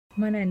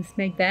My name's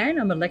Meg Vann.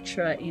 I'm a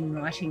lecturer in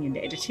writing and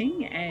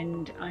editing,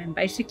 and I'm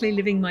basically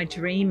living my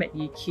dream at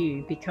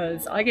UQ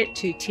because I get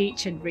to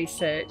teach and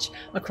research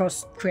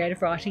across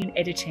creative writing and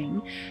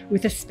editing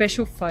with a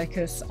special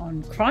focus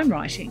on crime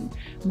writing.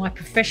 My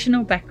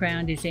professional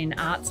background is in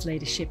arts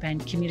leadership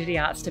and community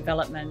arts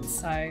development,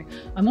 so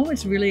I'm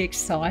always really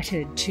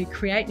excited to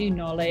create new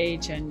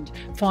knowledge and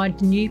find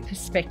new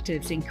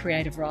perspectives in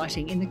creative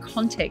writing in the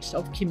context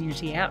of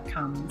community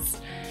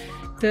outcomes.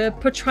 The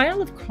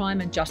portrayal of crime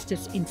and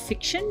justice in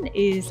fiction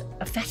is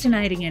a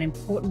fascinating and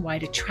important way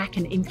to track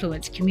and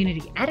influence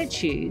community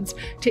attitudes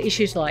to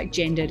issues like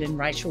gendered and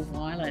racial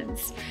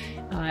violence.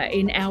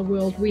 In our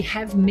world, we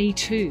have Me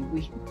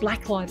Too,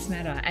 Black Lives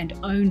Matter and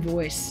Own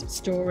Voice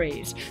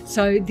stories.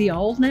 So the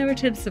old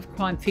narratives of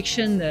crime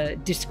fiction, the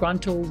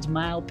disgruntled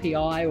male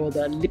PI or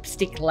the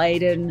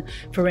lipstick-laden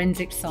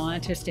forensic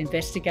scientist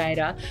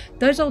investigator,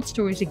 those old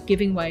stories are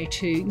giving way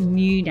to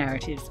new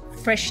narratives,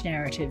 fresh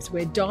narratives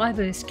where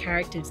diverse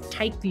characters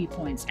take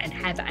viewpoints and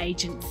have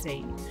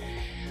agency.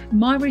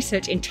 My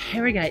research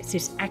interrogates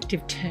this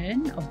active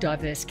turn of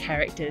diverse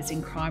characters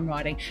in crime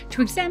writing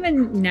to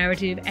examine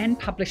narrative and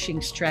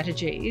publishing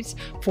strategies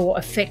for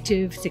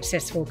effective,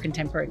 successful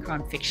contemporary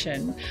crime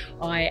fiction.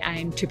 I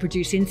aim to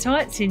produce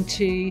insights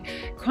into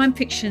crime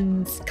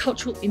fiction's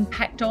cultural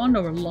impact on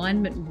or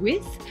alignment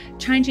with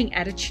changing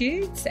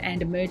attitudes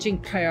and emerging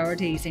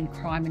priorities in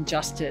crime and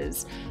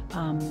justice,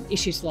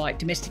 issues like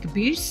domestic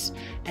abuse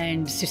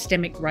and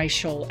systemic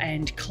racial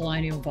and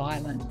colonial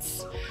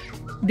violence.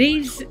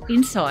 These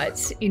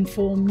insights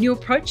inform new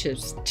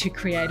approaches to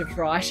creative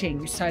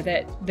writing so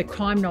that the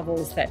crime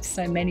novels that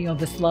so many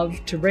of us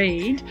love to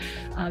read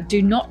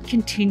do not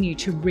continue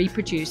to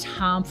reproduce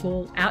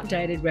harmful,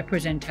 outdated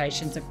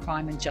representations of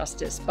crime and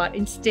justice, but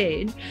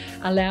instead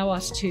allow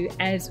us to,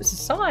 as a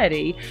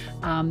society,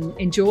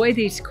 enjoy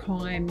these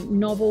crime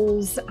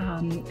novels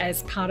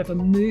as part of a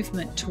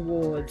movement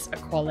towards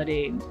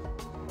equality.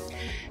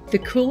 The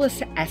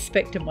coolest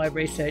aspect of my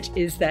research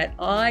is that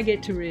I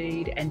get to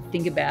read and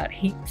think about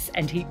heaps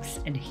and heaps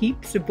and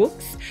heaps of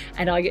books,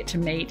 and I get to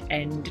meet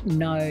and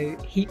know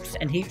heaps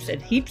and heaps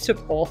and heaps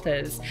of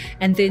authors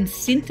and then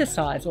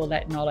synthesize all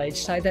that knowledge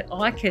so that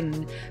I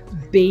can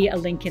be a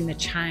link in the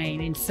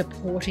chain in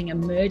supporting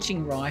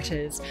emerging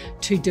writers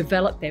to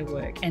develop their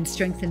work and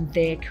strengthen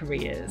their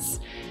careers.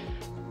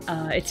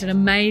 It's an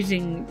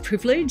amazing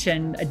privilege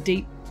and a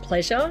deep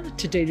pleasure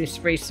to do this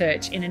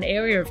research in an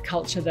area of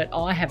culture that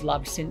I have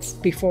loved since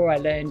before I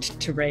learned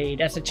to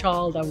read. As a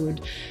child, I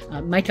would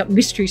make up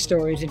mystery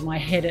stories in my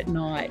head at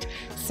night.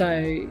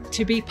 So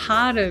to be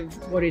part of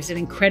what is an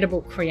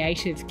incredible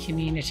creative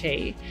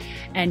community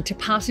and to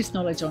pass this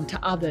knowledge on to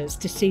others,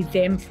 to see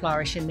them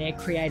flourish in their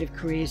creative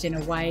careers in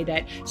a way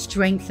that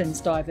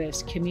strengthens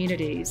diverse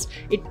communities,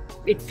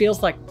 it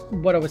feels like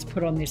what I was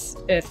put on this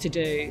earth to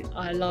do.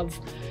 I love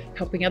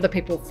helping other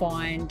people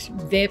find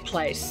their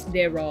place,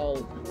 their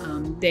role,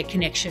 their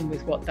connection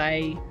with what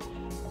they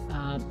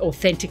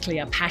authentically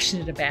are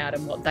passionate about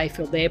and what they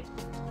feel they're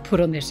put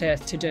on this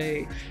earth to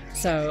do.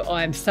 So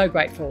I'm so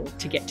grateful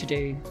to get to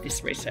do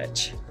this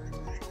research.